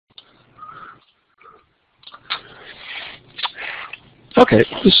Okay,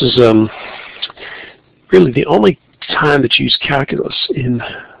 this is really the only time that you use calculus in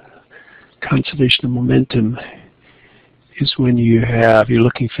conservation of momentum is when you're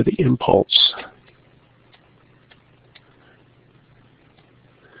looking for the impulse.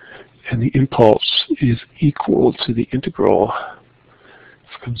 And the impulse is equal to the integral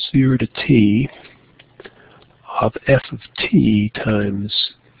from 0 to t of f of t times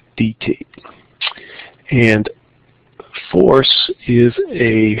dt. And force is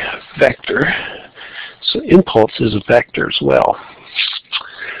a vector, so impulse is a vector as well.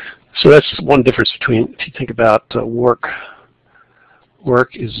 So that's one difference between, if you think about work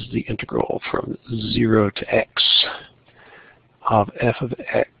is the integral from 0 to x of f of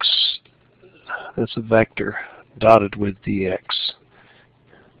x. That's a vector dotted with dx,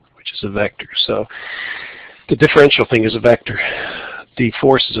 which is a vector. So the differential thing is a vector. The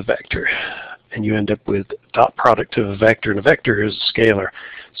force is a vector. And you end up with dot product of a vector, and a vector is a scalar.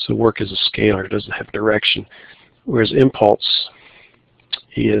 So work is a scalar, it doesn't have direction. Whereas impulse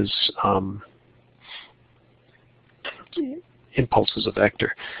is a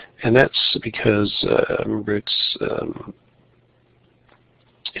vector. And that's because remember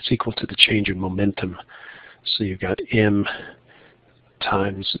it's equal to the change in momentum. So you've got m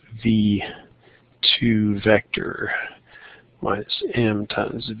times v2 vector minus m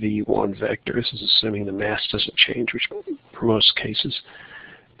times v1 vector. This is assuming the mass doesn't change, which for most cases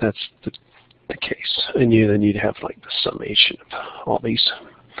that's the case. And you then you'd have like the summation of all these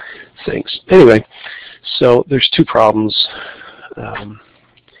things. Anyway, so there's two problems.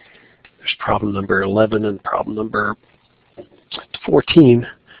 There's problem number 11 and problem number 14,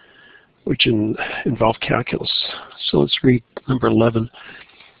 which involve calculus. So let's read number 11.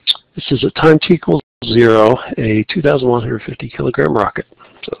 This is a time t equals 0, a 2,150 kilogram rocket.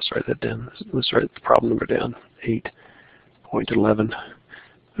 So let's write that down. Let's write the problem number down, 8.11.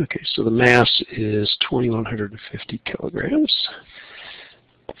 Okay, so the mass is 2,150 kilograms.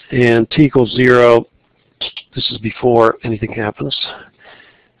 And t equals 0, this is before anything happens.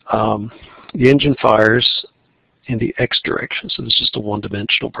 The engine fires in the x direction, so this is just a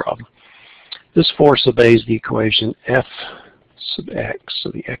one-dimensional problem. This force obeys the equation F sub x, so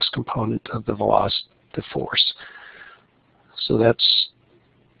the x component of the velocity, the force. So that's,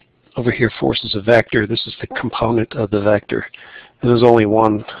 over here force is a vector, this is the component of the vector. And there's only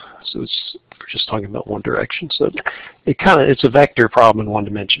one, so we're just talking about one direction. So it's a vector problem in one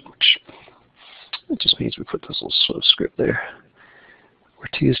dimension, which it just means we put this little slow script there. Where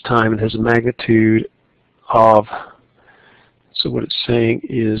t is time, it has a magnitude of, so what it's saying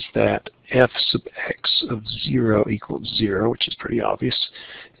is that f sub x of 0 equals 0, which is pretty obvious,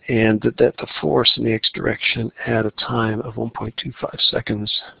 and that the force in the x direction at a time of 1.25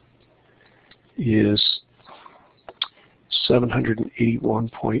 seconds is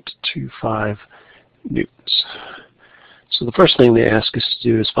 781.25 newtons. So the first thing they ask us to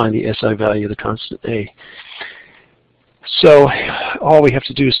do is find the SI value of the constant A. So all we have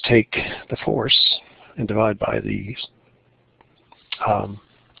to do is take the force and divide by the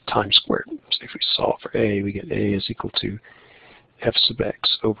time squared. So if we solve for A, we get A is equal to F sub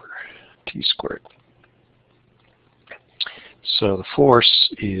x over t squared. So the force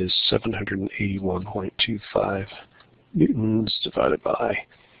is 781.25 newtons divided by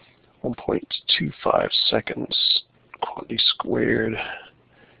 1.25 seconds, quantity squared.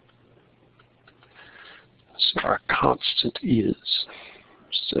 So our constant is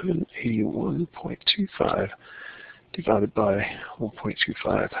 781.25 divided by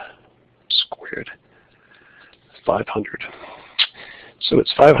 1.25 squared, 500. So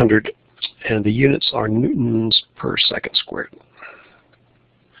it's 500, and the units are newtons per second squared.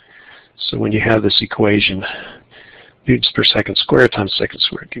 So when you have this equation, newtons per second squared times second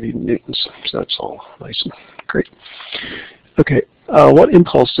squared give you newtons. So that's all nice and great. Okay, what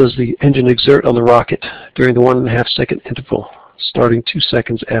impulse does the engine exert on the rocket during the 1.5 second interval, starting 2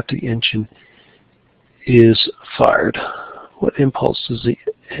 seconds after the engine is fired? What impulse does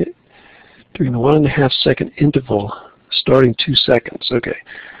during the 1.5 second interval, starting 2 seconds? Okay,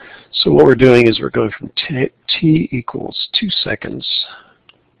 so what we're doing is we're going from t equals 2 seconds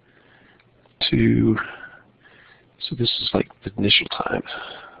to, so this is like the initial time.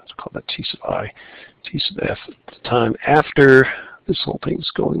 Let's call that t sub I, t sub f, the time after this whole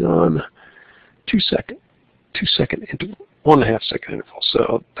thing's going on, 2 second interval, 1.5 second interval.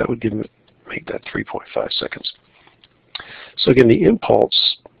 So that would make that 3.5 seconds. So again, the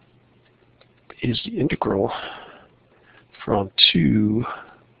impulse is the integral from 2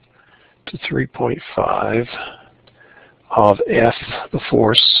 to 3.5 of f, the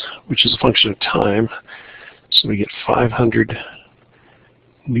force, which is a function of time. So we get 500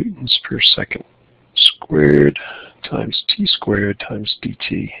 newtons per second squared times t squared times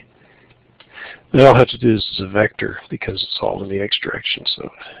dt. And all I have to do is a vector because it's all in the x direction. So,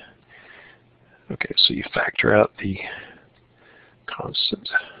 okay, so you factor out the constant,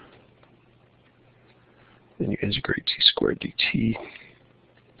 then you integrate t squared dt.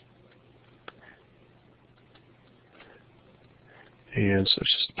 And so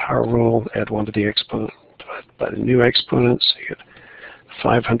it's just a power rule, add 1 to the exponent, divided by the new exponent, so you get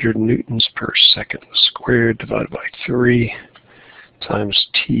 500 newtons per second squared divided by 3 times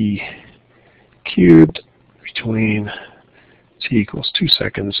t cubed between t equals 2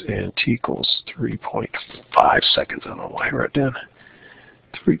 seconds and t equals 3.5 seconds. I don't know why I wrote down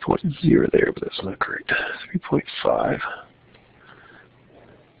 3.0 there, but that's not correct. 3.5.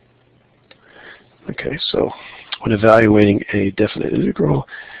 Okay, so when evaluating a definite integral,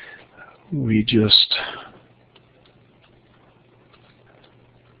 we just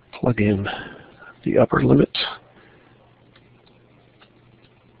plug in the upper limit.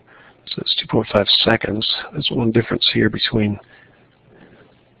 So it's 2.5 seconds. There's one difference here between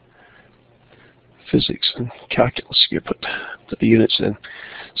physics and calculus. You put the units in.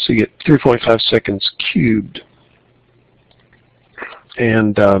 So you get 3.5 seconds cubed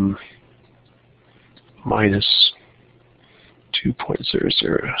and minus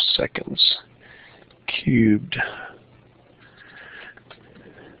 2.00 seconds cubed.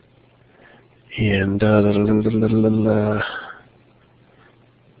 And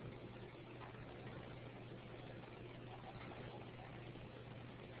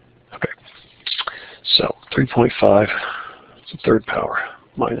okay, so 3.5 to the third power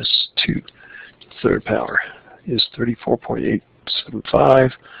minus 2 to the third power is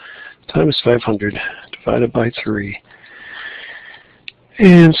 34.875 times 500 divided by 3.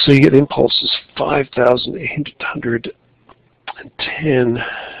 And so you get impulses 5,810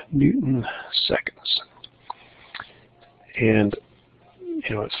 Newton seconds. And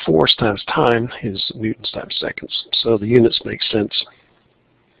you know, it's force times time is newtons times seconds. So the units make sense.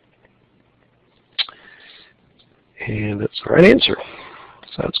 And that's the right answer.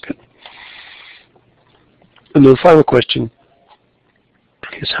 So that's good. And the final question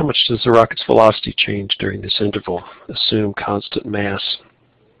is, how much does the rocket's velocity change during this interval? Assume constant mass.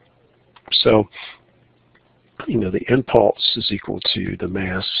 So, you know, the impulse is equal to the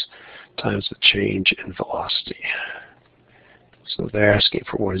mass times the change in velocity. So they're asking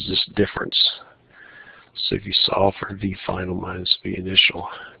for what is this difference. So if you solve for v final minus v initial,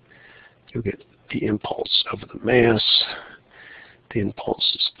 you'll get the impulse over the mass. The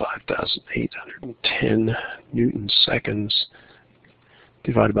impulse is 5,810 Newton seconds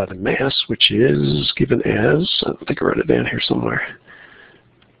divided by the mass, which is given as, I think I wrote it down here somewhere,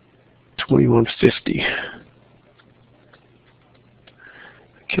 2150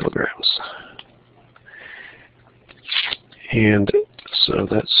 kilograms. And so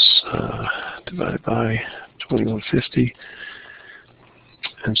that's divided by 2150.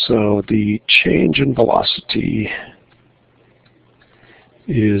 And so the change in velocity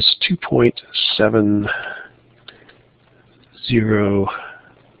is 2.70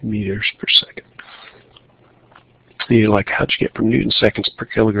 meters per second. And you're like, how'd you get from Newton seconds per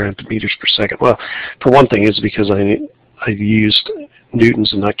kilogram to meters per second? Well, for one thing, it's because I used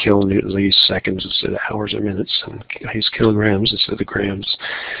newtons and not kilonewtons. I used seconds instead of hours or minutes, and I used kilograms instead of grams.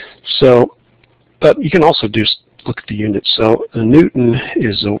 So, but you can also just look at the units. So a newton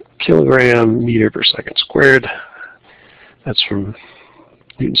is a kilogram meter per second squared. That's from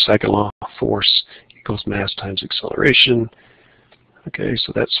Newton's second law. Force equals mass times acceleration. Okay,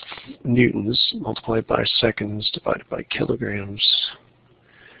 so that's newtons multiplied by seconds divided by kilograms.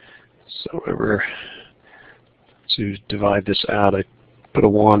 So remember, to divide this out, I put a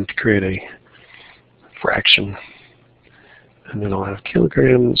 1 to create a fraction. And then I'll have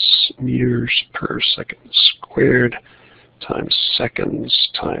kilograms meters per second squared times seconds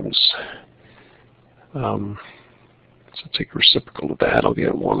times, so take a reciprocal of that, I'll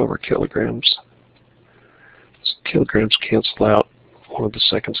get 1 over kilograms. So kilograms cancel out, 1 of the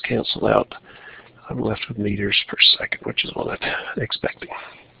seconds cancel out. I'm left with meters per second, which is what I'm expecting.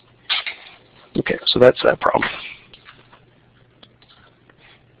 Okay, so that's that problem.